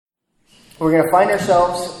We're going to find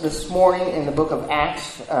ourselves this morning in the book of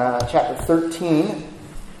Acts, chapter 13,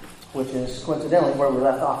 which is coincidentally where we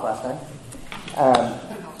left off last time.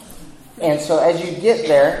 And so as you get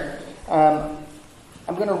there,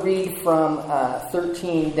 I'm going to read from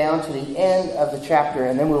 13 down to the end of the chapter,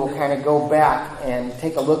 and then we will kind of go back and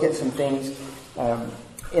take a look at some things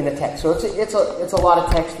in the text. So it's a lot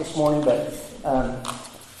of text this morning, but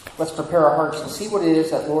let's prepare our hearts to see what it is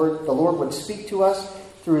that the Lord would speak to us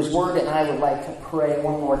through His Word, and I would like to pray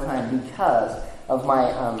one more time because of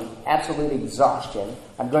my absolute exhaustion.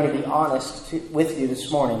 I'm going to be honest with you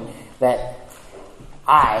this morning that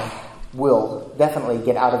I will definitely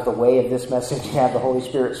get out of the way of this message and have the Holy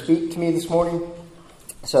Spirit speak to me this morning.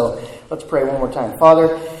 So let's pray one more time.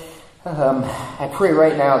 Father, I pray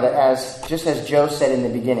right now that just as Joe said in the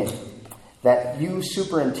beginning, that you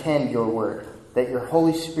superintend your Word, that your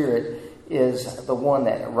Holy Spirit is the one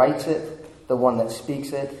that writes it, the one that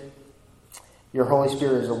speaks it. Your Holy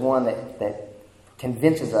Spirit is the one that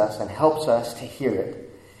convinces us and helps us to hear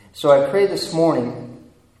it. So I pray this morning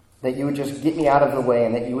that you would just get me out of the way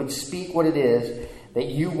and that you would speak what it is that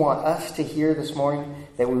you want us to hear this morning,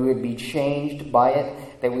 that we would be changed by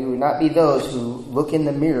it, that we would not be those who look in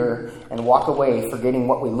the mirror and walk away forgetting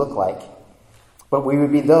what we look like, but we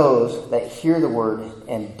would be those that hear the word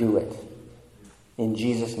and do it. In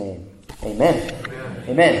Jesus' name, amen.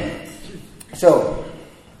 Amen. So,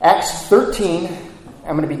 Acts 13,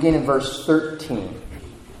 I'm going to begin in verse 13.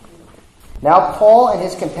 Now Paul and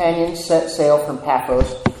his companions set sail from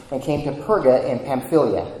Paphos and came to Perga in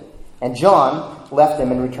Pamphylia, and John left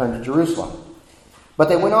them and returned to Jerusalem. But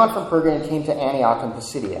they went on from Perga and came to Antioch in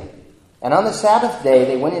Pisidia. And on the Sabbath day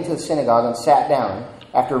they went into the synagogue and sat down,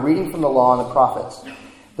 after reading from the law and the prophets.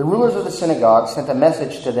 The rulers of the synagogue sent a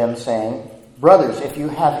message to them, saying, "Brothers, if you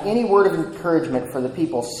have any word of encouragement for the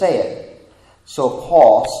people, say it." So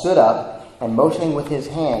Paul stood up, and motioning with his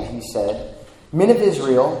hand, he said, "Men of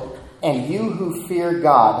Israel, and you who fear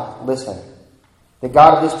God, listen. The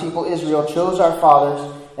God of this people Israel chose our fathers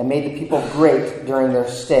and made the people great during their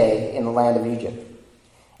stay in the land of Egypt.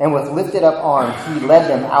 And with lifted up arm he led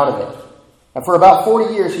them out of it. And for about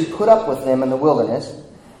 40 years he put up with them in the wilderness.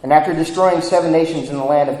 And after destroying 7 nations in the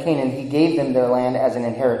land of Canaan, he gave them their land as an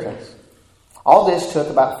inheritance. All this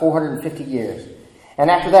took about 450 years. And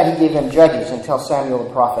after that he gave them judges until Samuel the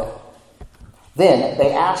prophet. Then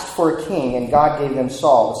they asked for a king, and God gave them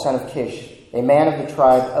Saul, the son of Kish, a man of the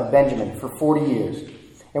tribe of Benjamin, for 40 years.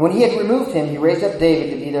 And when he had removed him, he raised up David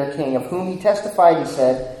to be their king, of whom he testified and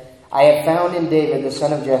said, I have found in David, the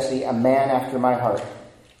son of Jesse, a man after my heart,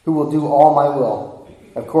 who will do all my will.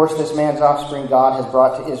 Of course, this man's offspring God has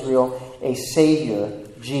brought to Israel a Savior,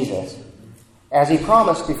 Jesus. As he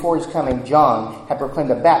promised before his coming, John had proclaimed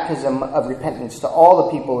a baptism of repentance to all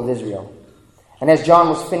the people of Israel. And as John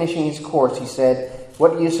was finishing his course, he said,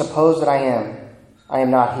 What do you suppose that I am? I am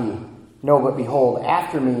not he. No, but behold,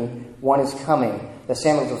 after me one is coming, the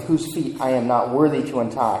sandals of whose feet I am not worthy to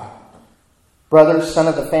untie. Brothers, son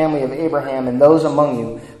of the family of Abraham, and those among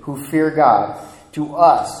you who fear God, to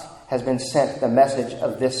us has been sent the message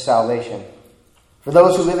of this salvation. For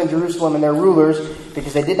those who live in Jerusalem and their rulers,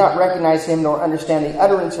 because they did not recognize him nor understand the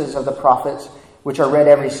utterances of the prophets, which are read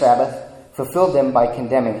every Sabbath, fulfilled them by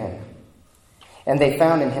condemning him. And they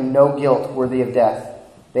found in him no guilt worthy of death.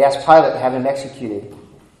 They asked Pilate to have him executed. And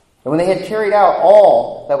when they had carried out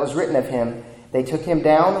all that was written of him, they took him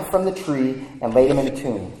down from the tree and laid him in a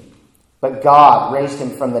tomb. But God raised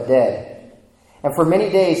him from the dead. And for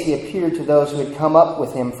many days he appeared to those who had come up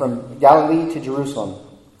with him from Galilee to Jerusalem,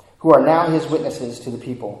 who are now his witnesses to the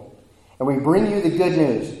people. And we bring you the good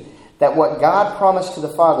news, that what God promised to the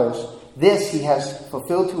fathers, this he has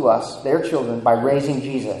fulfilled to us, their children, by raising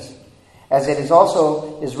Jesus. As it is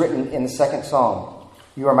also is written in the second psalm,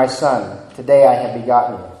 You are my son, today I have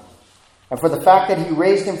begotten you. And for the fact that he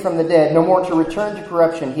raised him from the dead, no more to return to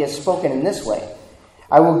corruption, he has spoken in this way,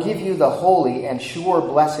 I will give you the holy and sure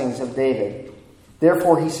blessings of David.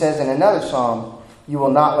 Therefore he says in another psalm, You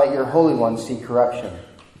will not let your Holy One see corruption.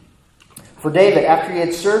 For David, after he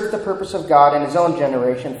had served the purpose of God in his own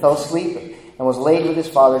generation, fell asleep and was laid with his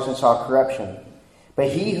fathers and saw corruption. But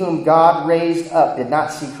he whom God raised up did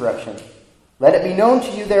not see corruption. Let it be known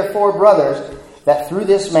to you, therefore, brothers, that through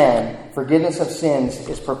this man forgiveness of sins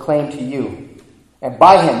is proclaimed to you. And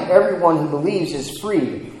by him everyone who believes is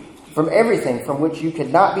freed from everything from which you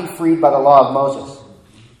could not be freed by the law of Moses.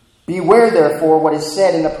 Beware, therefore, what is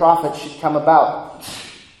said in the prophets should come about.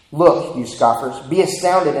 Look, you scoffers, be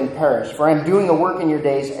astounded and perish, for I am doing a work in your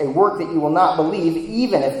days, a work that you will not believe,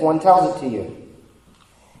 even if one tells it to you.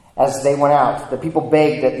 As they went out, the people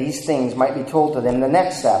begged that these things might be told to them the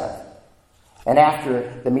next Sabbath. And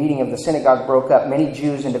after the meeting of the synagogue broke up, many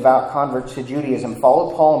Jews and devout converts to Judaism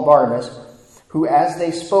followed Paul and Barnabas, who, as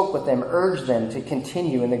they spoke with them, urged them to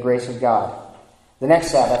continue in the grace of God. The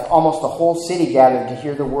next Sabbath, almost the whole city gathered to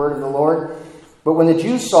hear the word of the Lord. But when the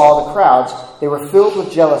Jews saw the crowds, they were filled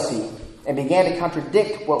with jealousy and began to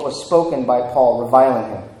contradict what was spoken by Paul,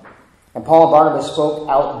 reviling him. And Paul and Barnabas spoke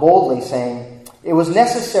out boldly, saying, "It was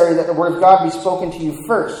necessary that the word of God be spoken to you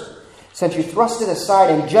first, since you thrust it aside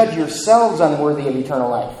and judge yourselves unworthy of eternal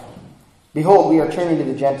life. Behold, we are turning to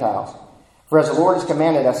the Gentiles. For as the Lord has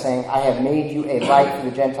commanded us, saying, I have made you a light for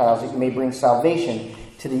the Gentiles, that you may bring salvation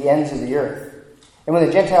to the ends of the earth." And when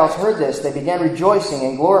the Gentiles heard this, they began rejoicing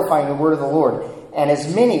and glorifying the word of the Lord. And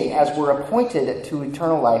as many as were appointed to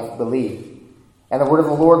eternal life believed. And the word of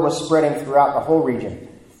the Lord was spreading throughout the whole region.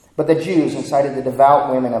 But the Jews incited the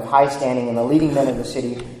devout women of high standing and the leading men of the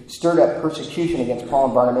city, stirred up persecution against Paul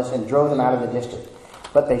and Barnabas, and drove them out of the district.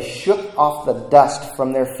 But they shook off the dust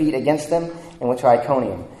from their feet against them and went to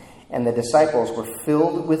Iconium. And the disciples were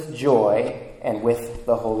filled with joy and with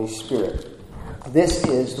the Holy Spirit. This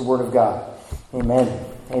is the word of God. Amen.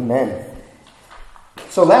 Amen.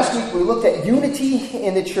 So last week we looked at unity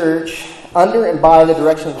in the church under and by the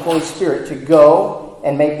direction of the Holy Spirit to go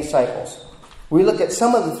and make disciples. We looked at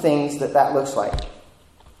some of the things that looks like.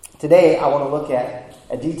 Today I want to look at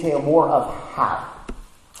a detail more of how.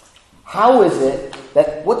 How is it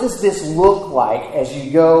what does this look like as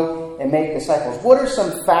you go and make disciples? What are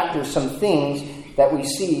some factors, some things that we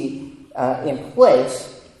see in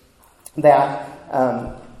place that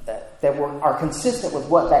are consistent with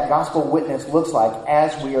what that gospel witness looks like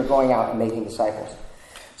as we are going out and making disciples?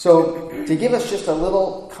 So to give us just a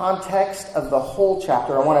little context of the whole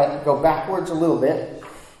chapter, I want to go backwards a little bit.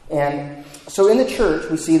 And so in the church,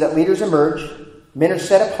 we see that leaders emerge. Men are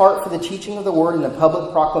set apart for the teaching of the word and the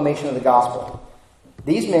public proclamation of the gospel.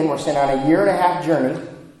 These men were sent on a 1.5-year journey.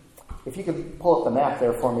 If you could pull up the map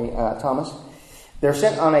there for me, Thomas. They're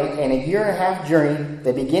sent on a 1.5-year journey.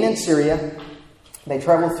 They begin in Syria. They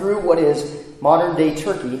travel through what is modern-day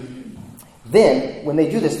Turkey. Then, when they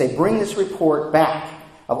do this, they bring this report back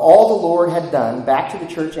of all the Lord had done back to the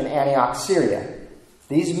church in Antioch, Syria.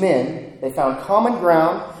 These men, they found common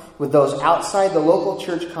ground with those outside the local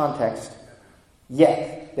church context,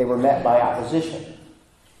 yet they were met by opposition.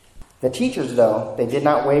 The teachers, though, they did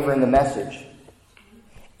not waver in the message.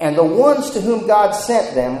 And the ones to whom God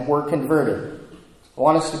sent them were converted. I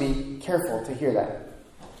want us to be careful to hear that.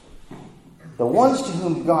 The ones to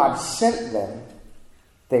whom God sent them,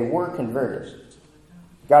 they were converted.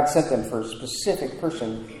 God sent them for a specific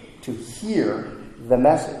person to hear the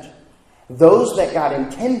message. Those that God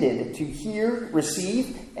intended to hear,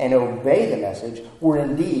 receive, and obey the message were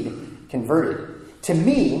indeed converted. To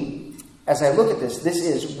me, as I look at this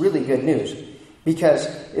is really good news, because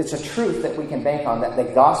it's a truth that we can bank on, that the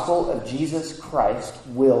gospel of Jesus Christ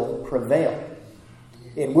will prevail.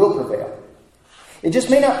 It will prevail. It just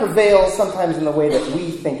may not prevail sometimes in the way that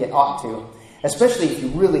we think it ought to, especially if you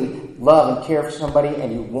really love and care for somebody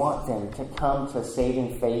and you want them to come to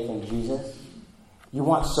saving faith in Jesus. You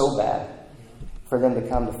want so bad for them to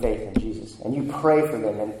come to faith in Jesus. And you pray for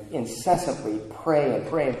them and incessantly pray and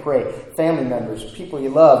pray and pray. Family members, people you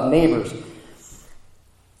love, neighbors.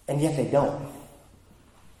 And yet they don't.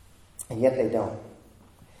 And yet they don't.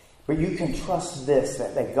 But you can trust this,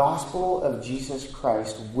 that the gospel of Jesus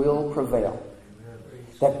Christ will prevail.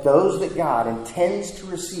 That those that God intends to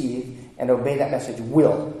receive and obey that message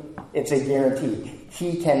will. It's a guarantee.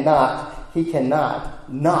 He cannot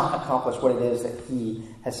not accomplish what it is that he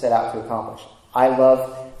has set out to accomplish. I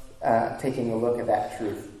love taking a look at that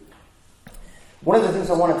truth. One of the things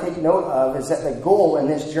I want to take note of is that the goal in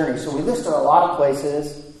this journey, so we listed a lot of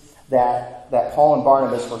places that Paul and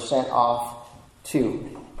Barnabas were sent off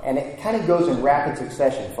to. And it kind of goes in rapid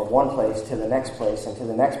succession from one place to the next place and to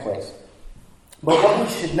the next place. But what we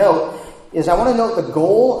should note is I want to note the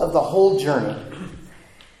goal of the whole journey.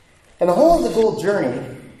 And the whole of the goal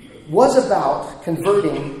journey was about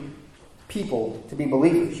converting people to be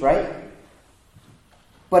believers, right?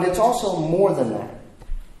 But it's also more than that.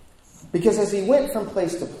 Because as he went from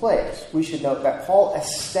place to place, we should note that Paul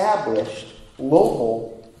established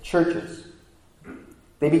local churches.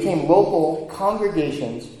 They became local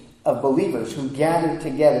congregations of believers who gathered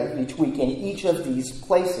together each week in each of these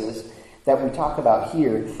places that we talk about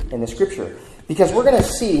here in the Scripture. Because we're going to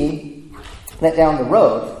see that down the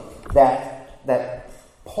road that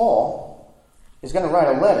Paul is going to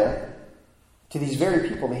write a letter to these very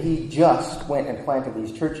people that he just went and planted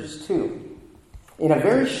these churches to. In a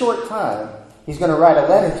very short time, he's going to write a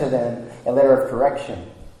letter to them, a letter of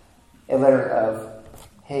correction, a letter of,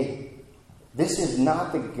 hey, This is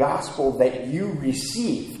not the gospel that you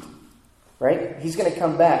received. Right? He's going to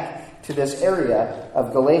come back to this area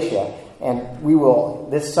of Galatia. And we will,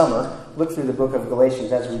 this summer, look through the book of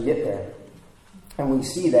Galatians as we get there. And we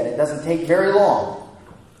see that it doesn't take very long.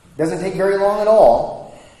 It doesn't take very long at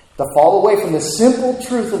all to fall away from the simple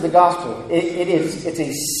truth of the gospel. It's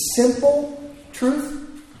a simple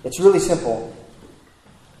truth. It's really simple.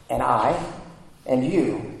 And I and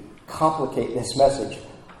you complicate this message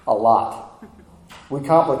a lot. We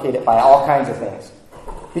complicate it by all kinds of things.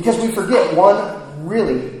 Because we forget one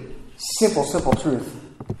really simple truth.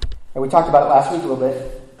 And we talked about it last week a little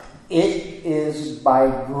bit. It is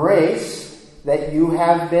by grace that you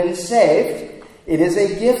have been saved. It is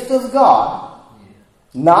a gift of God,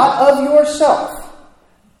 not of yourself.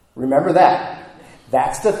 Remember that.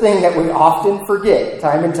 That's the thing that we often forget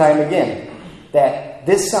time and time again. That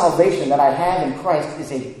this salvation that I have in Christ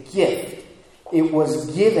is a gift. It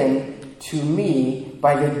was given to me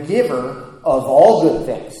by the giver of all good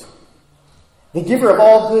things. The giver of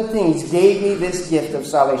all good things gave me this gift of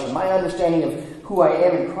salvation. My understanding of who I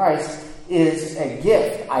am in Christ is a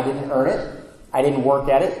gift. I didn't earn it. I didn't work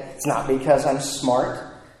at it. It's not because I'm smart.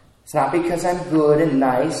 It's not because I'm good and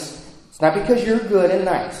nice. It's not because you're good and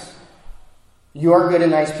nice. You are good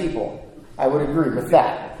and nice people. I would agree with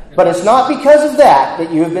that. But it's not because of that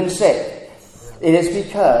that you have been saved. It is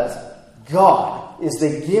because God is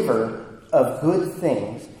the giver of good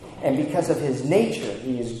things. And because of his nature,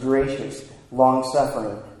 he is gracious,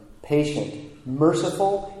 long-suffering, patient,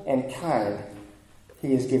 merciful, and kind.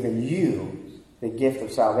 He has given you the gift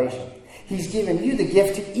of salvation. He's given you the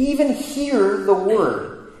gift to even hear the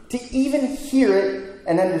word. To even hear it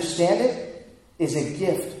and understand it is a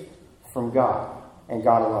gift from God and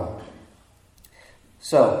God alone.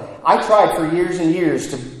 So, I tried for years and years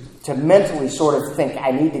to mentally sort of think,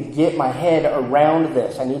 I need to get my head around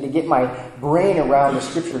this. I need to get my brain around the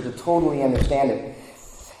Scripture to totally understand it.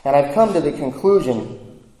 And I've come to the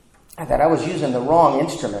conclusion that I was using the wrong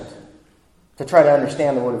instrument to try to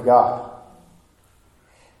understand the Word of God.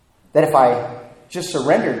 That if I just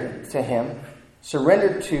surrendered to him,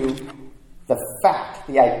 surrendered to the fact,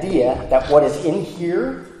 the idea that what is in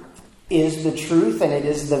here is the truth and it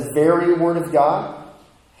is the very Word of God,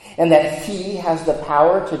 and that he has the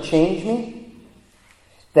power to change me,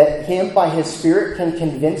 that him by his Spirit can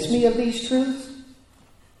convince me of these truths,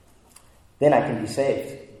 then I can be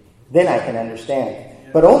saved. Then I can understand.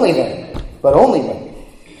 But only then. But only then.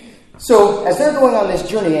 So, as they're going on this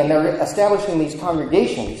journey and they're establishing these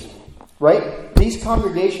congregations, right? These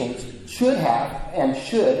congregations should have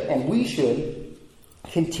and we should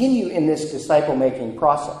continue in this disciple-making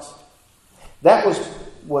process. That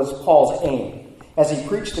was Paul's aim. As he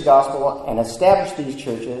preached the gospel and established these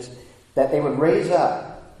churches, that they would raise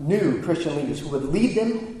up new Christian leaders who would lead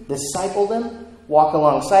them, disciple them, walk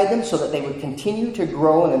alongside them so that they would continue to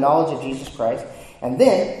grow in the knowledge of Jesus Christ. And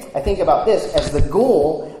then, I think about this, as the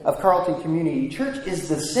goal of Carlton Community Church is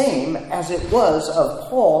the same as it was of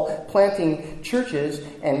Paul planting churches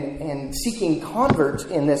and seeking converts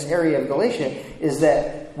in this area of Galatia, is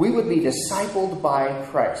that we would be discipled by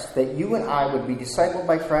Christ. That you and I would be discipled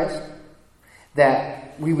by Christ.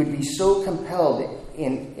 That we would be so compelled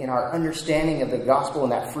in our understanding of the gospel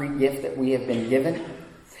and that free gift that we have been given,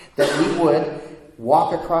 that we would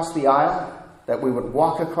walk across the aisle, that we would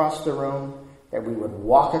walk across the room, that we would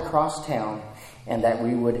walk across town, and that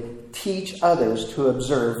we would teach others to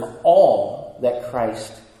observe all that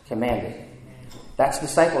Christ commanded. That's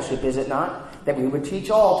discipleship, is it not? That we would teach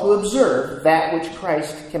all to observe that which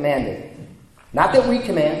Christ commanded. Not that we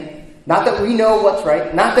command. Not that we know what's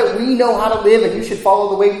right. Not that we know how to live and you should follow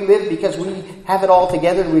the way we live because we have it all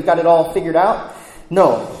together and we've got it all figured out.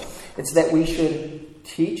 No. It's that we should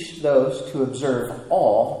teach those to observe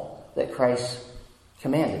all that Christ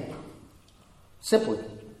commanded. Simply.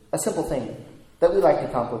 A simple thing that we like to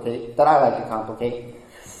complicate, that I like to complicate.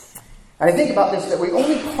 And I think about this, that we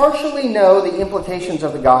only partially know the implications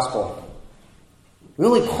of the gospel. We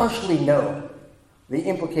only partially know the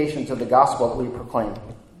implications of the gospel that we proclaim.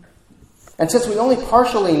 And since we only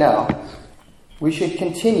partially know, we should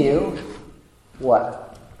continue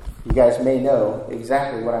what? You guys may know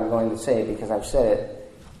exactly what I'm going to say because I've said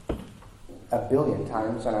it a billion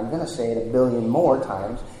times, and I'm going to say it a billion more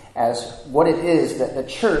times, as what it is that the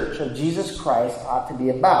church of Jesus Christ ought to be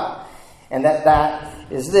about. And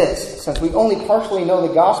that is this. Since we only partially know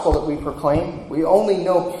the gospel that we proclaim, we only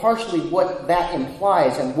know partially what that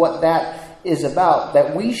implies and what that is about,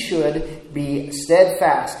 that we should be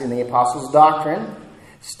steadfast in the apostles' doctrine,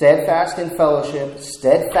 steadfast in fellowship,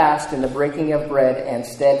 steadfast in the breaking of bread, and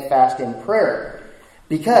steadfast in prayer.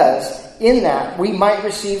 Because in that, we might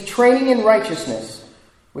receive training in righteousness.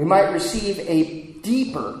 We might receive a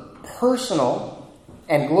deeper, personal,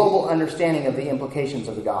 and global understanding of the implications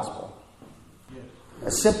of the gospel.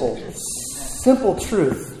 A simple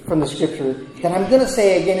truth from the Scripture that I'm going to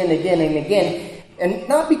say again and again and again. And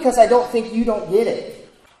not because I don't think you don't get it.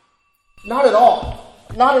 Not at all.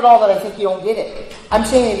 Not at all that I think you don't get it. I'm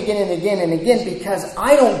saying it again and again and again because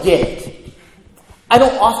I don't get it. I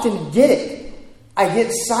don't often get it. I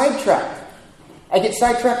get sidetracked. I get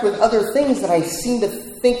sidetracked with other things that I seem to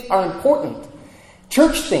think are important.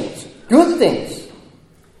 Church things, good things.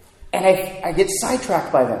 And I get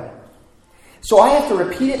sidetracked by them. So I have to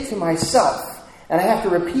repeat it to myself. And I have to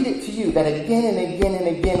repeat it to you that again and again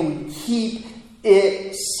and again we keep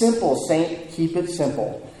it simple, saint. Keep it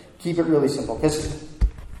simple. Keep it really simple. Because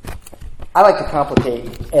I like to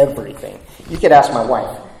complicate everything. You could ask my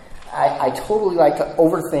wife. I totally like to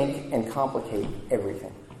overthink and complicate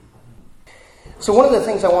everything. So one of the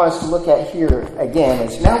things I want us to look at here again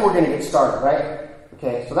is now we're going to get started, right?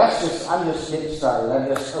 Okay, so I'm just getting started. I'm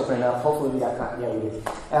just opening up. Hopefully we got time. Yeah, we do.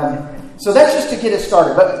 So that's just to get us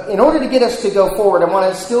started. But in order to get us to go forward, I want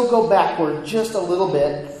to still go backward just a little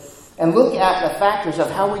bit and look at the factors of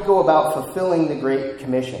how we go about fulfilling the Great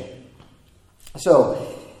Commission. So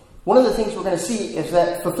one of the things we're going to see is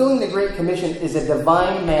that fulfilling the Great Commission is a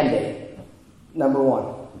divine mandate. Number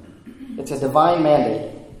one. It's a divine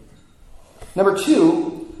mandate. Number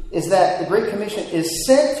two is that the Great Commission is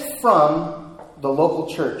sent from the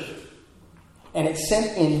local church. And it's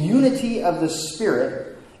sent in unity of the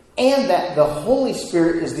Spirit, and that the Holy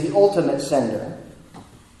Spirit is the ultimate sender.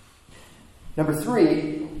 Number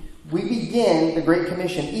three, we begin the Great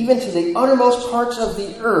Commission even to the uttermost parts of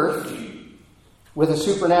the earth with a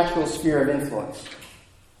supernatural sphere of influence.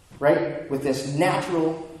 Right? With this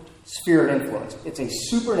natural sphere of influence. It's a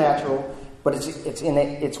supernatural, but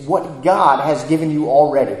it's what God has given you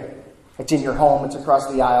already. It's in your home, it's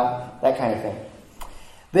across the aisle, that kind of thing.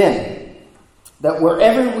 Then, that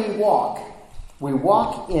wherever we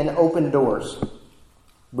walk in open doors.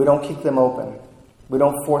 We don't keep them open. We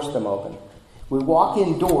don't force them open. We walk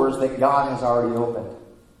in doors that God has already opened.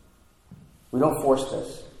 We don't force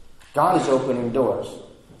this. God is opening doors.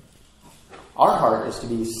 Our heart is to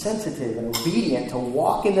be sensitive and obedient to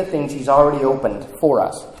walk in the things He's already opened for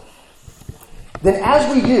us. Then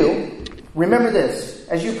as we do, remember this.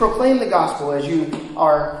 As you proclaim the gospel, as you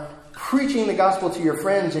are preaching the gospel to your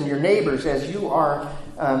friends and your neighbors, as you are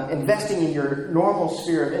investing in your normal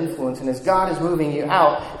sphere of influence, and as God is moving you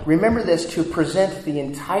out, remember this, to present the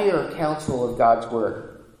entire counsel of God's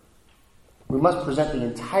Word. We must present the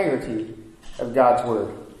entirety of God's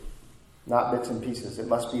Word. Not bits and pieces. It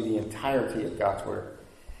must be the entirety of God's Word.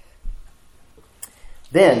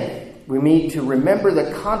 Then, we need to remember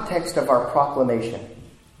the context of our proclamation.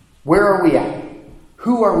 Where are we at?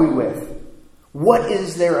 Who are we with? What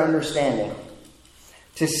is their understanding?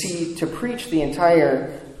 To preach the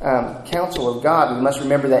entire counsel of God, we must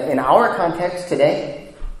remember that in our context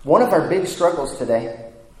today, one of our big struggles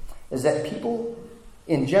today is that people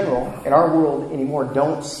in general, in our world anymore,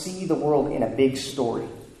 don't see the world in a big story.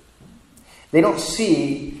 They don't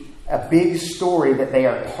see a big story that they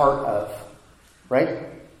are part of, right?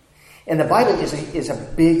 And the Bible is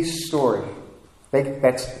a big story.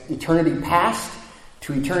 That's eternity past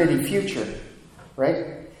to eternity future,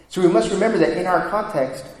 right? So we must remember that in our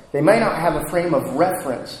context, they might not have a frame of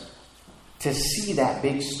reference to see that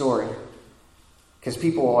big story. Because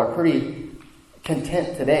people are pretty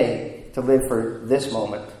content today to live for this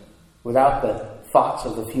moment without the thoughts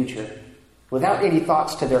of the future. Without any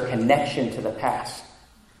thoughts to their connection to the past,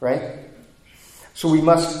 right? So we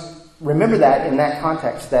must remember that in that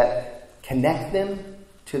context, that connect them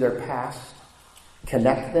to their past,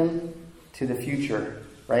 connect them to the future,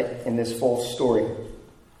 right? In this full story.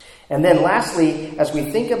 And then lastly, as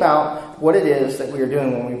we think about what it is that we are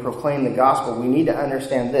doing when we proclaim the gospel, we need to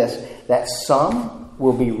understand this, that some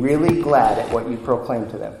will be really glad at what you proclaim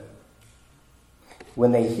to them.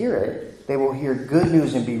 When they hear it, they will hear good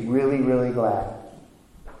news and be really, really glad.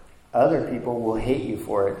 Other people will hate you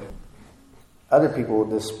for it. Other people will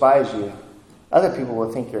despise you. Other people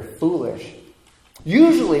will think you're foolish.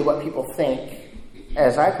 Usually what people think,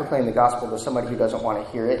 as I proclaim the gospel to somebody who doesn't want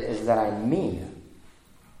to hear it, is that I'm mean.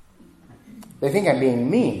 They think I'm being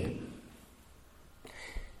mean.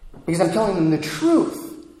 Because I'm telling them the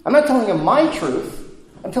truth. I'm not telling them my truth.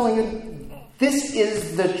 I'm telling them this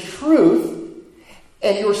is the truth.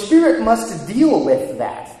 And your spirit must deal with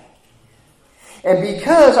that. And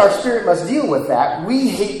because our spirit must deal with that, we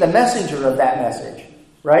hate the messenger of that message.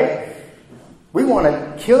 Right? We want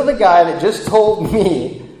to kill the guy that just told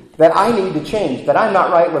me that I need to change, that I'm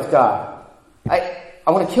not right with God.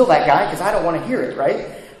 I want to kill that guy because I don't want to hear it, right?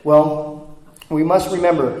 Well, we must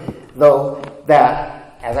remember, though,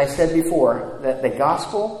 that, as I said before, that the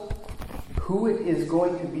gospel, who it is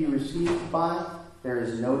going to be received by, there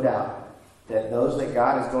is no doubt that those that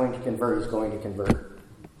God is going to convert is going to convert.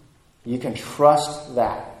 You can trust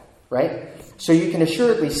that, right? So you can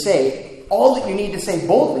assuredly say all that you need to say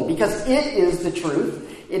boldly, because it is the truth.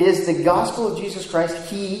 It is the gospel of Jesus Christ.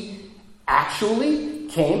 He actually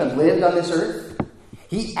came and lived on this earth.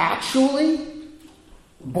 He actually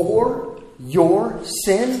bore your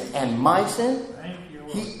sin and my sin.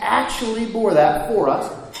 He actually bore that for us.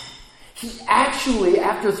 He actually,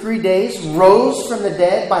 after 3 days, rose from the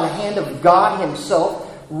dead by the hand of God himself,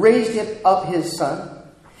 raised up his Son.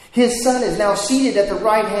 His Son is now seated at the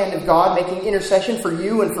right hand of God, making intercession for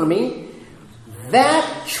you and for me.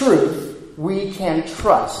 That truth we can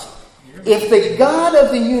trust. If the God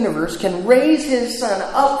of the universe can raise his Son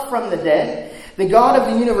up from the dead, the God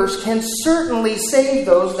of the universe can certainly save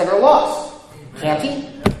those that are lost. Can't he?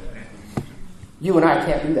 You and I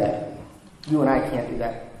can't do that. You and I can't do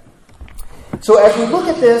that. So as we look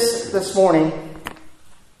at this morning,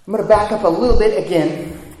 I'm going to back up a little bit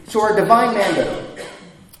again to our divine mandate.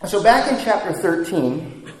 So back in chapter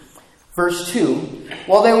 13, verse 2,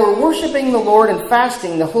 while they were worshiping the Lord and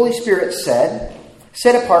fasting, the Holy Spirit said,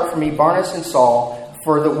 "Set apart for me Barnabas and Saul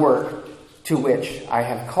for the work to which I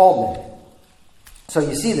have called them." So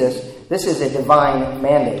you see this. This is a divine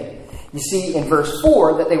mandate. You see in verse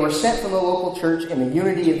 4 that they were sent from the local church in the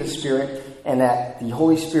unity of the Spirit, and that the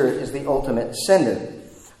Holy Spirit is the ultimate sender.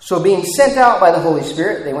 So being sent out by the Holy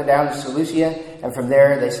Spirit, they went down to Seleucia, and from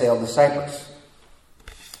there they sailed to Cyprus.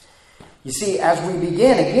 You see, as we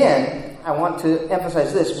begin again, I want to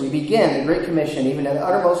emphasize this. We begin the Great Commission, even in the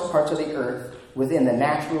uttermost parts of the earth, within the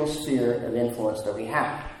natural sphere of influence that we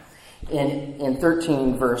have. In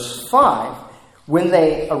 13 verse 5, when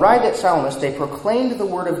they arrived at Salamis, they proclaimed the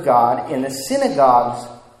word of God in the synagogues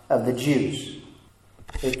of the Jews.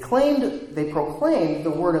 They proclaimed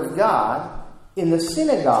the word of God in the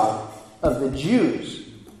synagogue of the Jews.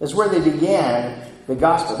 That's where they began the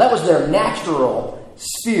gospel. That was their natural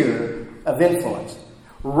sphere of influence.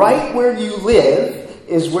 Right where you live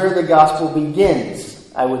is where the gospel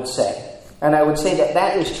begins, I would say. And I would say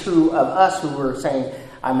that is true of us who were saying,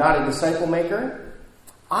 I'm not a disciple maker.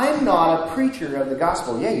 I'm not a preacher of the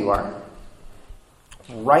gospel. Yeah, you are.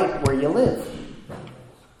 Right where you live.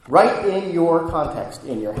 Right in your context.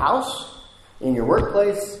 In your house, in your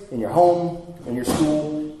workplace, in your home, in your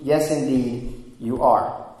school. Yes, indeed, you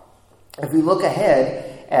are. If we look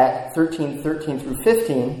ahead at 13 through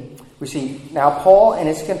 15, we see, now Paul and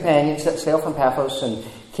his companions set sail from Paphos and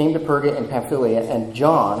came to Perga and Pamphylia, and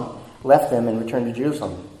John left them and returned to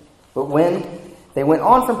Jerusalem. But when they went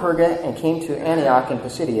on from Perga and came to Antioch in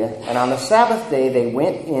Pisidia, and on the Sabbath day they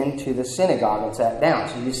went into the synagogue and sat down.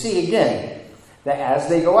 So you see again that as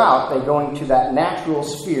they go out, they go into that natural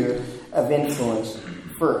sphere of influence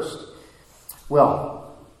first.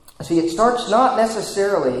 Well, see, it starts not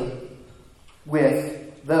necessarily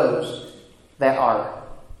with those that are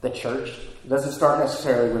the church. It doesn't start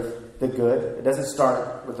necessarily with the good. It doesn't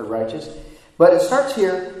start with the righteous. But it starts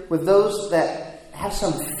here with those that have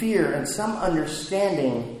some fear and some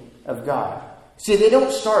understanding of God. See, they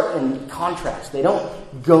don't start in contrast. They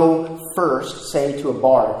don't go first, say, to a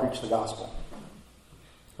bar to preach the gospel.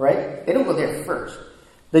 Right? They don't go there first.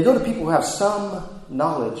 They go to people who have some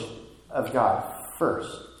knowledge of God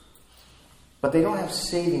first. But they don't have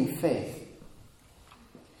saving faith.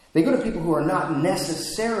 They go to people who are not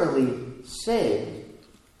necessarily saved,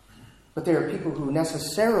 but they are people who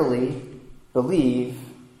necessarily believe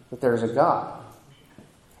that there is a God.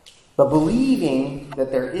 But believing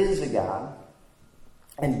that there is a God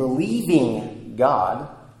and believing God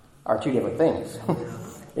are two different things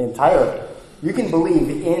entirely. You can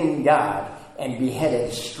believe in God and be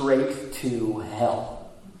headed straight to hell.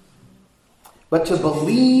 But to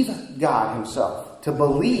believe God himself, to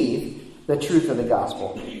believe the truth of the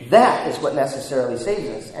gospel, that is what necessarily saves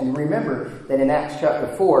us. And remember that in Acts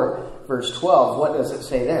chapter 4, verse 12, what does it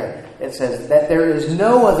say there? It says that there is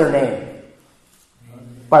no other name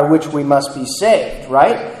by which we must be saved,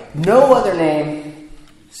 right? No other name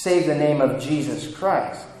save the name of Jesus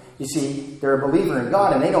Christ. You see, they're a believer in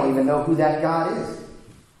God and they don't even know who that God is.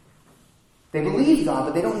 They believe God,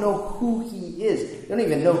 but they don't know who he is. They don't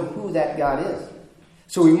even know who that God is.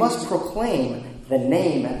 So we must proclaim the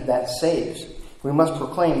name that saves. We must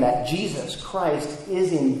proclaim that Jesus Christ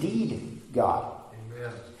is indeed God.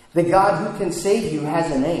 Amen. The God who can save you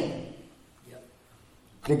has a name. Yep.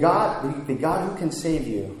 The God who can save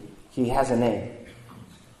you, he has a name.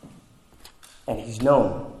 and he's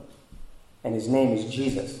known. And his name is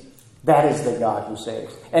Jesus. That is the God who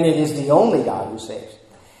saves. And it is the only God who saves.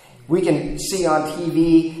 We can see on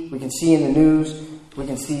TV, we can see in the news, we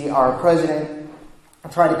can see our president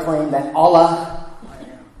try to claim that Allah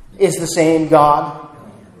is the same God.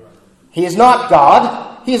 He is not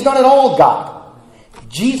God. He is not at all God.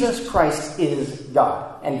 Jesus Christ is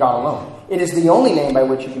God and God alone. It is the only name by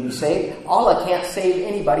which you can be saved. Allah can't save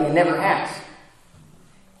anybody and never has.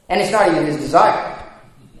 And it's not even his desire.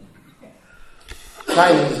 It's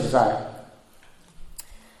not even his desire.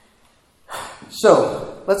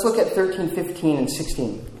 So, let's look at 13, 15, and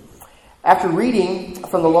 16. After reading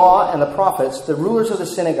from the law and the prophets, the rulers of the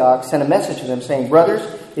synagogue sent a message to them saying, "Brothers,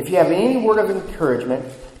 if you have any word of encouragement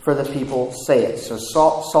for the people, say it." So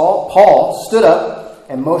Paul stood up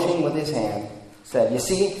and motioning with his hand said, you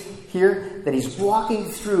see here that he's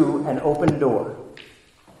walking through an open door.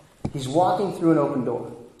 He's walking through an open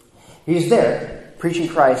door. He's there preaching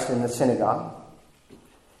Christ in the synagogue.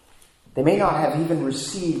 They may not have even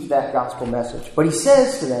received that gospel message. But he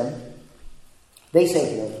says to them, they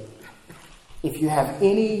say to him, if you have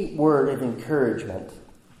any word of encouragement,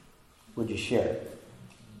 would you share it?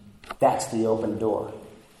 That's the open door.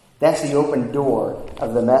 That's the open door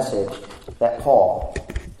of the message that Paul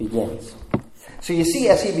begins. So you see,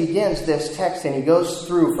 as he begins this text and he goes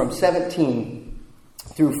through from 17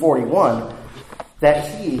 through 41,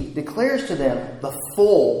 that he declares to them the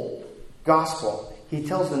full gospel. He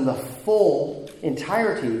tells them the full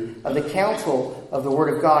entirety of the counsel of the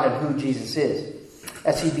Word of God and who Jesus is.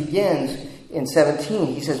 As he begins in 17,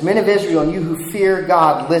 he says, Men of Israel, and you who fear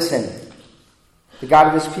God, listen. The God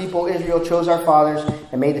of his people, Israel, chose our fathers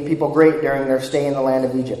and made the people great during their stay in the land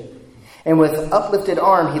of Egypt. And with uplifted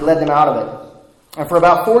arm, he led them out of it. And for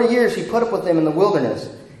about 40 years, he put up with them in the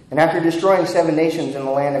wilderness. And after destroying 7 nations in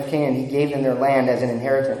the land of Canaan, he gave them their land as an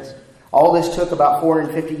inheritance. All this took about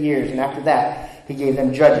 450 years. And after that, he gave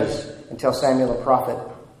them judges until Samuel the prophet.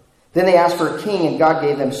 Then they asked for a king, and God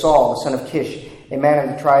gave them Saul, the son of Kish, a man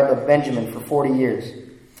of the tribe of Benjamin, for 40 years.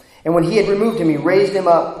 And when he had removed him, he raised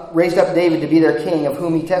up David to be their king, of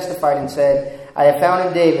whom he testified and said, I have found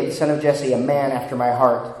in David, the son of Jesse, a man after my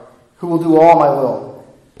heart, who will do all my will.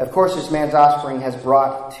 Of course, this man's offspring has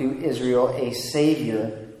brought to Israel a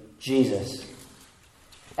Savior, Jesus.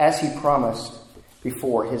 As he promised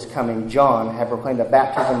before his coming, John had proclaimed a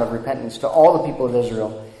baptism of repentance to all the people of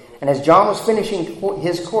Israel. And as John was finishing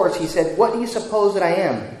his course, he said, What do you suppose that I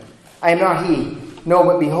am? I am not he. No,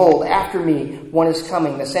 but behold, after me one is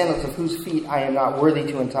coming, the sandals of whose feet I am not worthy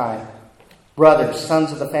to untie. Brothers,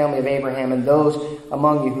 sons of the family of Abraham, and those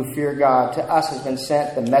among you who fear God, to us has been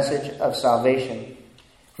sent the message of salvation.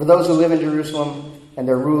 For those who live in Jerusalem and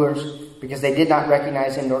their rulers, because they did not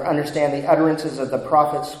recognize him nor understand the utterances of the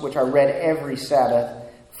prophets, which are read every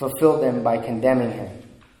Sabbath, fulfilled them by condemning him.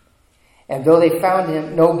 And though they found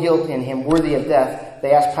him no guilt in him worthy of death,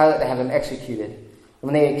 they asked Pilate to have him executed.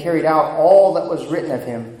 When they had carried out all that was written of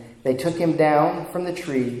him, they took him down from the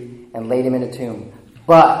tree and laid him in a tomb.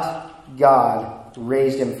 But God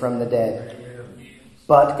raised him from the dead.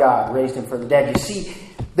 But God raised him from the dead. You see,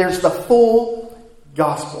 there's the full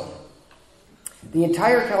gospel. The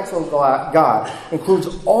entire counsel of God includes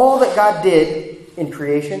all that God did in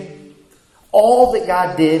creation, all that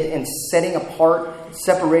God did in setting apart,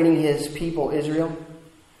 separating his people, Israel,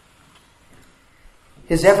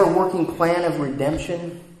 his ever-working plan of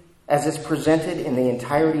redemption as it's presented in the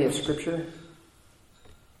entirety of Scripture.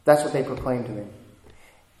 That's what they proclaimed to him.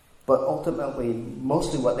 But ultimately,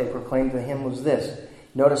 mostly what they proclaimed to him was this.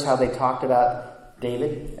 Notice how they talked about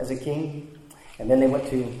David as a king, and then they went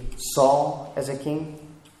to Saul as a king.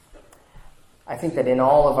 I think that in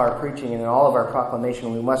all of our preaching and in all of our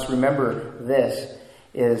proclamation, we must remember this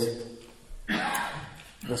is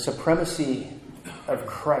the supremacy of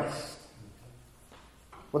Christ.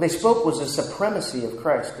 What they spoke was the supremacy of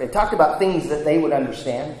Christ. They talked about things that they would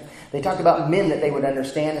understand. They talked about men that they would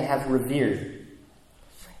understand and have revered.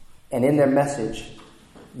 And in their message,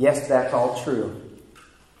 yes, that's all true.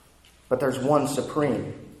 But there's one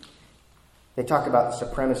supreme. They talked about the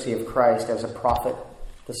supremacy of Christ as a prophet,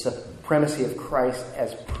 the supremacy of Christ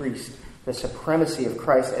as priest, the supremacy of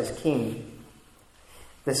Christ as king,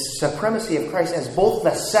 the supremacy of Christ as both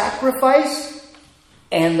the sacrifice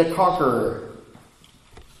and the conqueror.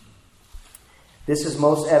 This is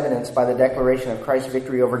most evidenced by the declaration of Christ's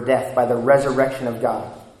victory over death, by the resurrection of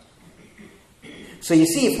God. So you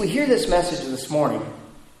see, if we hear this message this morning,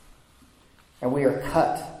 and we are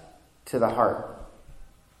cut to the heart,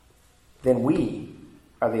 then we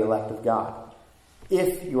are the elect of God.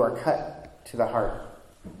 If you are cut to the heart.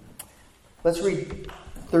 Let's read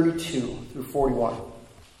 32 through 41.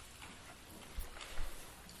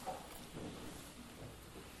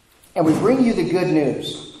 And we bring you the good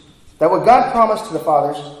news, that what God promised to the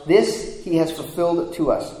fathers, this he has fulfilled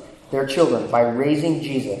to us, their children, by raising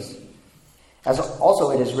Jesus. As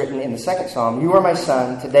also it is written in the second psalm, you are my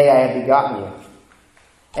son, today I have begotten you.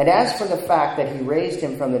 And as for the fact that he raised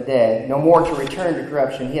him from the dead, no more to return to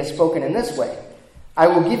corruption, he has spoken in this way, I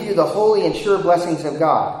will give you the holy and sure blessings of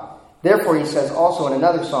God. Therefore, he says also in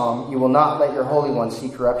another psalm, you will not let your Holy One see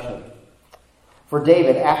corruption. For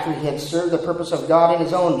David, after he had served the purpose of God in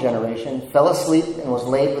his own generation, fell asleep and was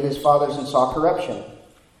laid with his fathers and saw corruption.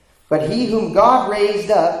 But he whom God raised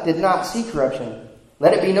up did not see corruption.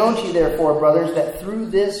 Let it be known to you, therefore, brothers, that through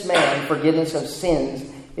this man forgiveness of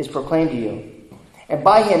sins is proclaimed to you. And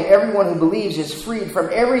by him everyone who believes is freed from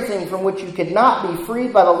everything from which you could not be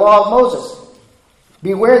freed by the law of Moses.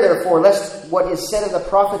 Beware, therefore, lest what is said of the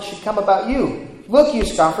prophets should come about you. Look, you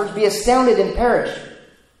scoffers, be astounded and perish.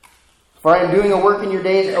 For I am doing a work in your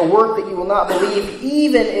days, a work that you will not believe,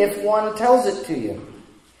 even if one tells it to you.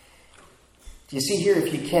 Do you see here,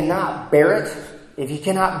 if you cannot bear it, if you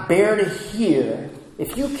cannot bear to hear,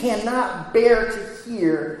 if you cannot bear to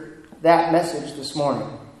hear that message this morning,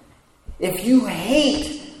 if you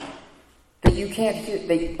hate that you can't hear,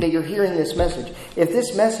 that you're hearing this message, if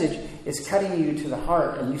this message is cutting you to the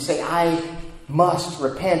heart and you say, I must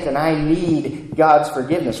repent and I need God's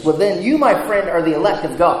forgiveness, well then you, my friend, are the elect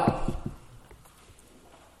of God.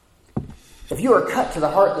 If you are cut to the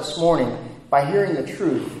heart this morning by hearing the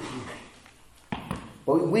truth,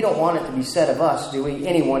 well, we don't want it to be said of us, do we?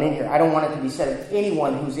 Anyone in here. I don't want it to be said of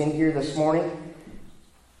anyone who's in here this morning.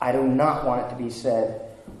 I do not want it to be said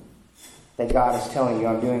that God is telling you,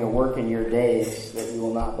 I'm doing a work in your days that you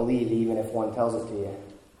will not believe, even if one tells it to you.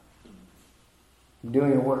 I'm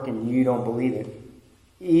doing a work and you don't believe it,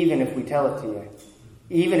 even if we tell it to you.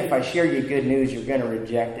 Even if I share you good news, you're going to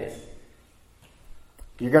reject it.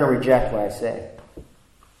 You're going to reject what I say.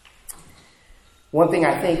 One thing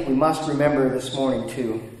I think we must remember this morning,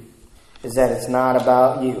 too, is that it's not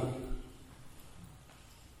about you.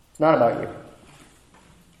 It's not about you.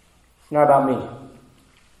 It's not about me.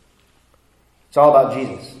 It's all about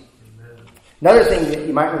Jesus. Amen. Another thing that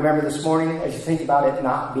you might remember this morning as you think about it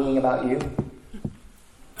not being about you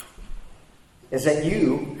is that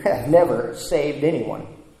you have never saved anyone.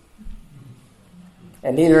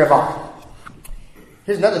 And neither have I.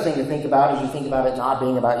 Here's another thing to think about as you think about it not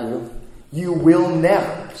being about you. You will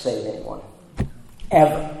never save anyone.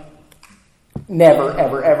 Ever. Never,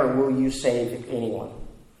 ever, ever will you save anyone.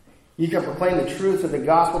 You can proclaim the truth of the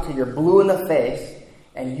gospel till you're blue in the face,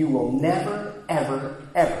 and you will never, ever,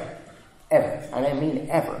 ever, ever, and I mean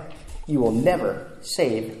ever, you will never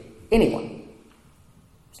save anyone.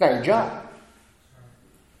 It's not your job.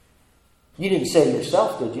 You didn't save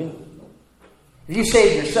yourself, did you? If you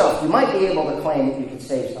saved yourself, you might be able to claim that you could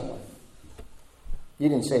save someone. You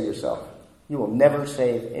didn't save yourself. You will never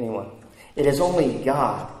save anyone. It is only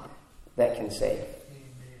God that can save.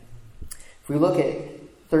 If we look at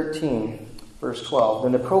 13, verse 12,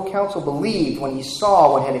 then the proconsul believed when he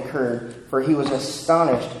saw what had occurred, for he was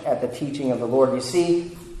astonished at the teaching of the Lord. You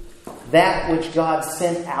see, that which God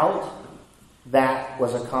sent out, that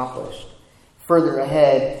was accomplished. Further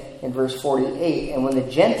ahead in verse 48, and when the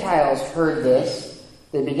Gentiles heard this,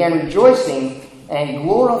 they began rejoicing and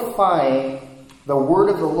glorifying the word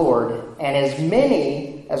of the Lord, and as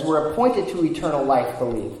many as were appointed to eternal life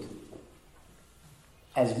believed.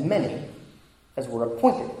 As many as were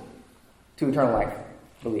appointed to eternal life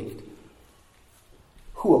believed.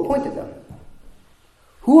 Who appointed them?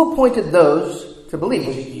 Who appointed those to believe?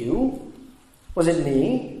 Was it you? Was it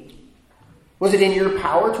me? Was it in your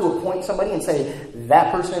power to appoint somebody and say,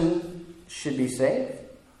 that person should be saved?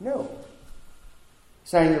 No.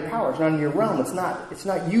 It's not in your power. It's not in your realm. It's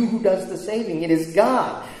not you who does the saving. It is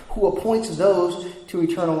God who appoints those to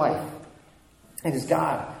eternal life. It is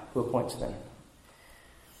God who appoints them.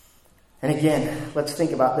 And again, let's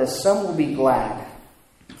think about this. Some will be glad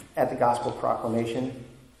at the gospel proclamation,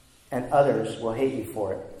 and others will hate you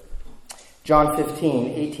for it. John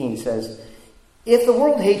 15:18 says, if the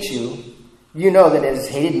world hates you, you know that it has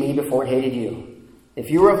hated me before it hated you. If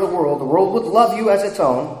you were of the world would love you as its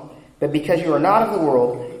own. But because you are not of the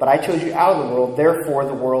world, but I chose you out of the world, therefore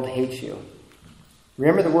the world hates you.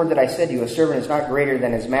 Remember the word that I said to you, a servant is not greater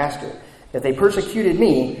than his master. If they persecuted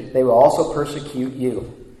me, they will also persecute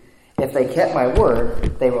you. If they kept my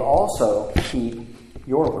word, they will also keep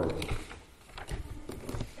your word.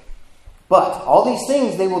 But all these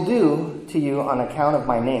things they will do to you on account of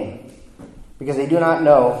my name, because they do not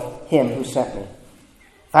know him who sent me.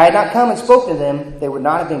 If I had not come and spoken to them, they would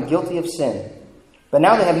not have been guilty of sin. But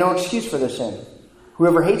now they have no excuse for their sin.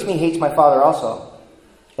 Whoever hates me hates my Father also.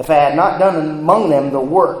 If I had not done among them the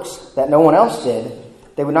works that no one else did,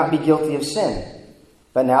 they would not be guilty of sin.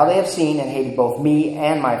 But now they have seen and hated both me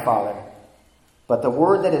and my Father. But the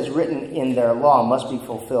word that is written in their law must be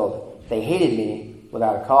fulfilled. They hated me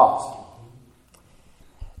without a cause.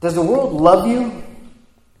 Does the world love you?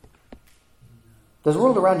 Does the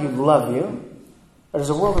world around you love you? Or does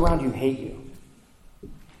the world around you hate you?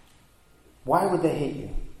 Why would they hate you?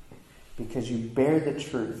 Because you bear the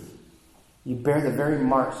truth. You bear the very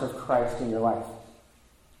marks of Christ in your life.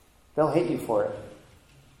 They'll hate you for it.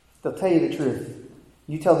 They'll tell you the truth.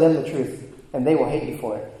 You tell them the truth, and they will hate you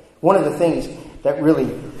for it. One of the things that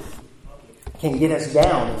really can get us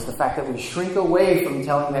down is the fact that we shrink away from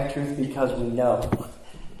telling that truth because we know.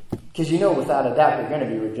 Because you know without a doubt you're going to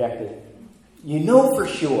be rejected. You know for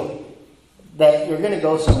sure that you're going to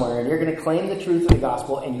go somewhere and you're going to claim the truth of the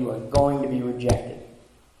gospel and you are going to be rejected.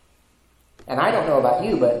 And I don't know about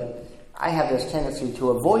you, but I have this tendency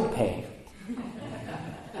to avoid pain.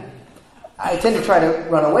 I tend to try to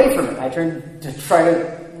run away from it. I tend to try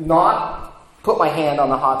to not put my hand on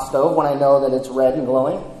the hot stove when I know that it's red and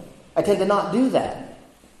glowing. I tend to not do that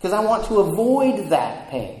because I want to avoid that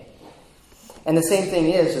pain. And the same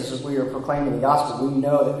thing is as we are proclaiming the gospel, we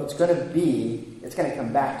know that it's going to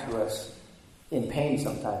come back to us in pain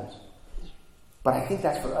sometimes. But I think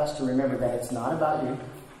that's for us to remember that it's not about you.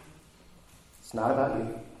 It's not about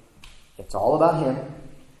you. It's all about Him.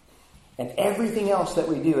 And everything else that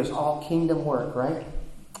we do is all kingdom work, right?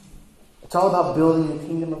 It's all about building the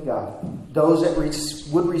kingdom of God. Those that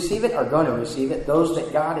would receive it are going to receive it. Those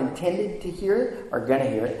that God intended to hear it are going to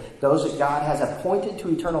hear it. Those that God has appointed to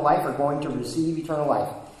eternal life are going to receive eternal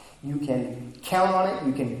life. You can count on it.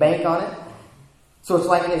 You can bank on it. So it's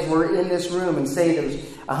like as we're in this room and say there's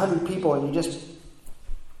 100 people and you just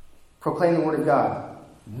proclaim the word of God.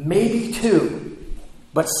 Maybe 2,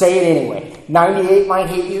 but say it anyway. 98 might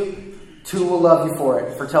hate you. 2 will love you for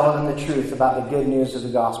it, for telling them the truth about the good news of the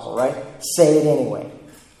gospel, right? Say it anyway.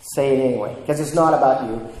 Say it anyway. Because it's not about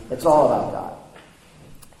you. It's all about God.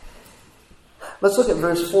 Let's look at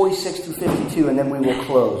verse 46 through 52 and then we will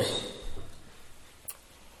close.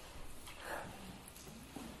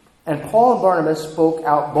 And Paul and Barnabas spoke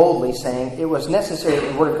out boldly, saying, "It was necessary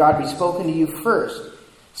that the word of God be spoken to you first,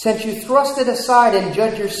 since you thrust it aside and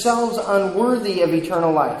judge yourselves unworthy of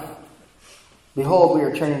eternal life. Behold, we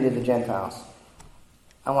are turning to the Gentiles."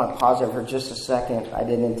 I want to pause there for just a second. I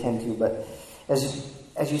didn't intend to, but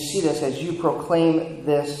as you see this, as you proclaim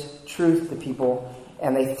this truth to people,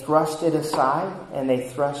 and they thrust it aside, and they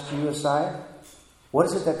thrust you aside, what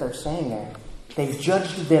is it that they're saying there? They've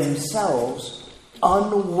judged themselves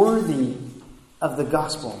unworthy of the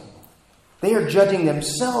gospel. They are judging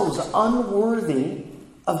themselves unworthy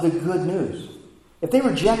of the good news. If they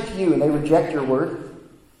reject you and they reject your word,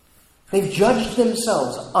 they've judged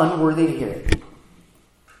themselves unworthy to hear it.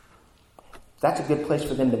 That's a good place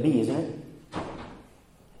for them to be, isn't it?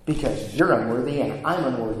 Because you're unworthy and I'm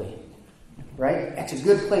unworthy. Right? That's a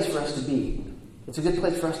good place for us to be. It's a good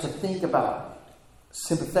place for us to think about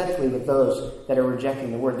sympathetically with those that are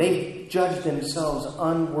rejecting the word. They've judged themselves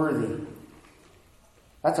unworthy.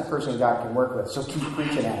 That's a person God can work with. So keep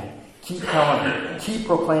preaching at them. Keep telling them. Keep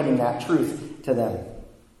proclaiming that truth to them.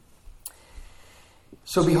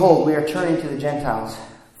 So behold, we are turning to the Gentiles.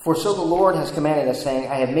 For so the Lord has commanded us, saying,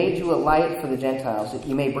 "I have made you a light for the Gentiles, that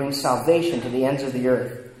you may bring salvation to the ends of the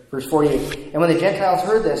earth." Verse 48. And when the Gentiles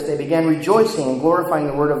heard this, they began rejoicing and glorifying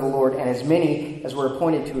the word of the Lord, and as many as were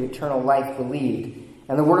appointed to eternal life believed.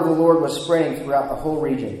 And the word of the Lord was spreading throughout the whole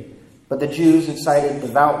region. But the Jews incited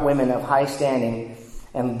devout women of high standing,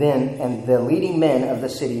 and the leading men of the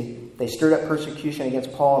city. They stirred up persecution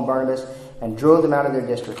against Paul and Barnabas, and drove them out of their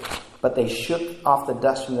district. But they shook off the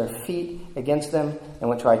dust from their feet against them, and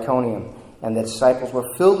went to Iconium. And the disciples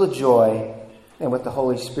were filled with joy and with the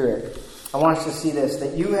Holy Spirit. I want us to see this,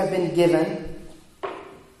 that you have been given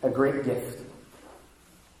a great gift.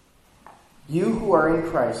 You who are in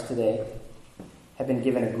Christ today have been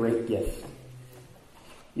given a great gift.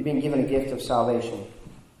 You've been given a gift of salvation.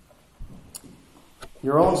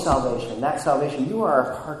 Your own salvation, that salvation, you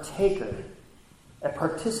are a partaker, a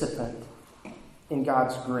participant in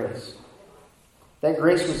God's grace. That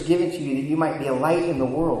grace was given to you that you might be a light in the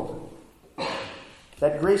world.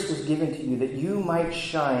 That grace was given to you that you might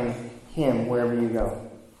shine Him wherever you go.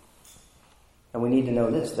 And we need to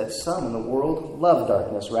know this, that some in the world love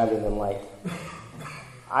darkness rather than light.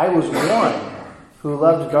 I was one who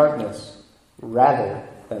loved darkness rather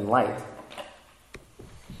than light.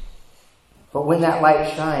 But when that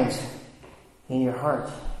light shines in your heart,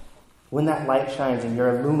 when that light shines and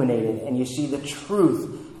you're illuminated and you see the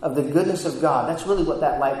truth of the goodness of God, that's really what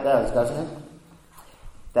that light does, doesn't it?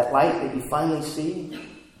 That light that you finally see,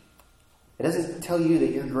 it doesn't tell you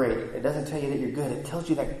that you're great. It doesn't tell you that you're good. It tells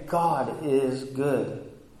you that God is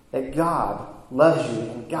good. That God loves you.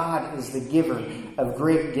 And God is the giver of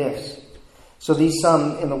great gifts. So these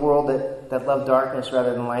some in the world that love darkness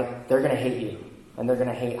rather than light, they're going to hate you. And they're going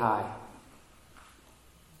to hate I.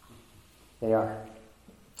 They are.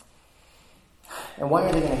 And why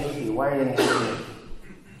are they going to hate you? Why are they going to hate you?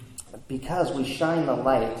 Because we shine the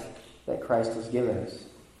light that Christ has given us.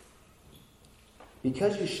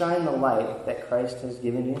 Because you shine the light that Christ has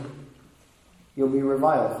given you, you'll be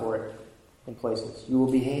reviled for it in places. You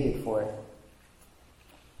will be hated for it.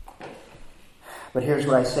 But here's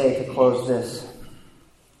what I say to close this.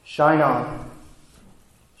 Shine on.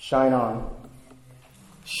 Shine on.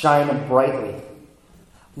 Shine brightly.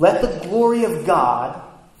 Let the glory of God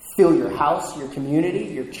fill your house, your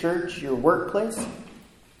community, your church, your workplace.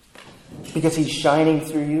 Because He's shining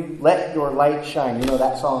through you. Let your light shine. You know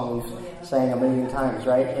that song we've sang a million times,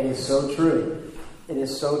 right? It is so true. It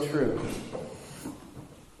is so true.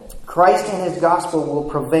 Christ and His gospel will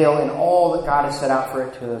prevail in all that God has set out for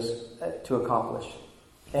it to accomplish.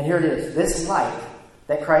 And here it is. This light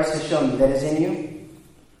that Christ has shown you, that is in you,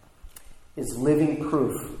 is living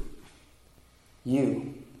proof.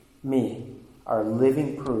 You, me, are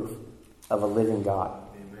living proof of a living God.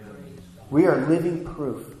 We are living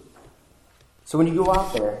proof. So when you go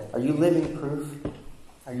out there, are you living proof?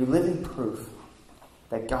 Are you living proof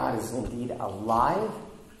that God is indeed alive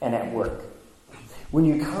and at work? When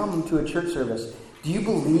you come to a church service, do you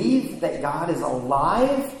believe that God is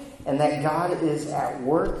alive and that God is at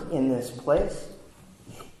work in this place?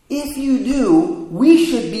 If you do, we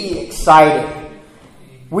should be excited.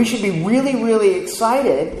 We should be really, really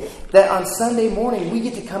excited that on Sunday morning we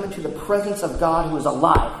get to come into the presence of God who is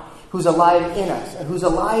alive in us, and who's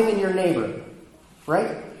alive in your neighbor.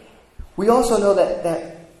 Right? We also know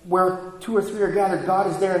that where 2 or 3 are gathered, God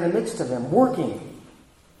is there in the midst of them, working.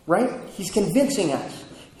 Right? He's convincing us.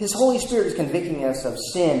 His Holy Spirit is convicting us of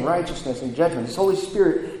sin, righteousness, and judgment. His Holy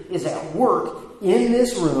Spirit is at work in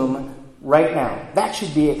this room right now. That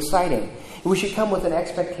should be exciting. We should come with an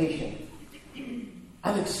expectation.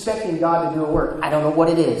 I'm expecting God to do a work. I don't know what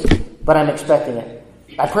it is, but I'm expecting it.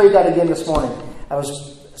 I prayed that again this morning. I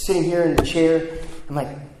was sitting here in the chair. I'm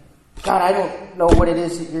like, God, I don't know what it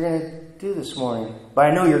is that you're going to do this morning, but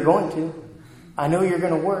I know you're going to. I know you're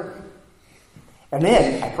going to work. And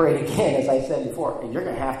then I prayed again, as I said before, you're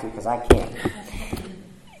going to have to because I can't.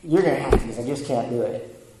 You're going to have to because I just can't do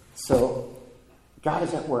it. So God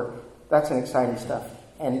is at work. That's an exciting stuff.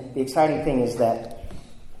 And the exciting thing is that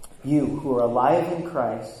you who are alive in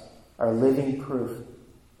Christ are living proof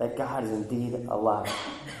that God is indeed alive.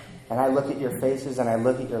 And I look at your faces and I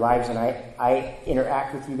look at your lives and I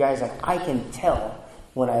interact with you guys, and I can tell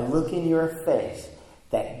when I look in your face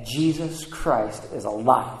that Jesus Christ is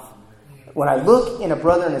alive. When I look in a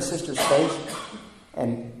brother and a sister's face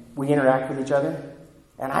and we interact with each other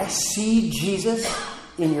and I see Jesus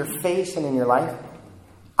in your face and in your life,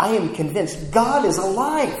 I am convinced God is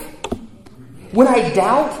alive. When I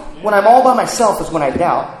doubt, when I'm all by myself is when I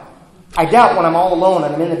doubt. I doubt when I'm all alone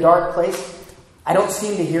and I'm in the dark place. I don't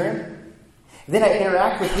seem to hear Him. Then I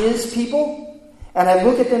interact with His people and I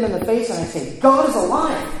look at them in the face and I say, God is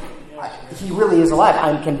alive. He really is alive.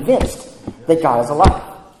 I'm convinced that God is alive.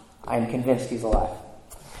 I'm convinced He's alive.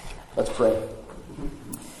 Let's pray.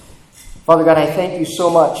 Father God, I thank You so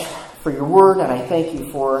much for Your word, and I thank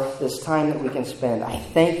You for this time that we can spend. I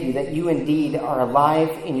thank You that You indeed are alive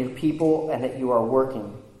in Your people and that You are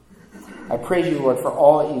working. I praise You, Lord, for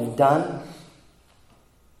all that You've done.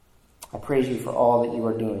 I praise You for all that You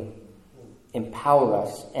are doing. Empower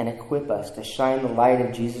us and equip us to shine the light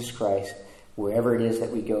of Jesus Christ wherever it is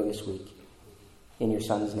that we go this week. In Your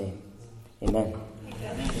Son's name. Amen.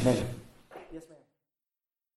 Amen.